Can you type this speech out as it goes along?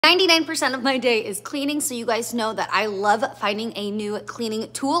99% of my day is cleaning, so you guys know that I love finding a new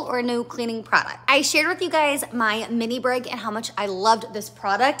cleaning tool or a new cleaning product. I shared with you guys my mini Breg and how much I loved this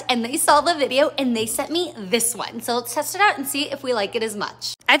product, and they saw the video and they sent me this one. So let's test it out and see if we like it as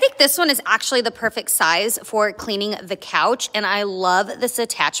much. I think this one is actually the perfect size for cleaning the couch, and I love this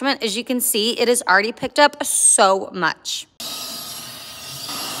attachment. As you can see, it has already picked up so much.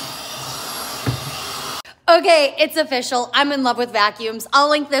 Okay, it's official. I'm in love with vacuums. I'll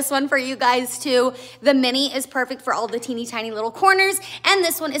link this one for you guys too. The mini is perfect for all the teeny tiny little corners, and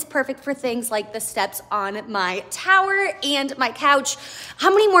this one is perfect for things like the steps on my tower and my couch.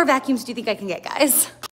 How many more vacuums do you think I can get, guys?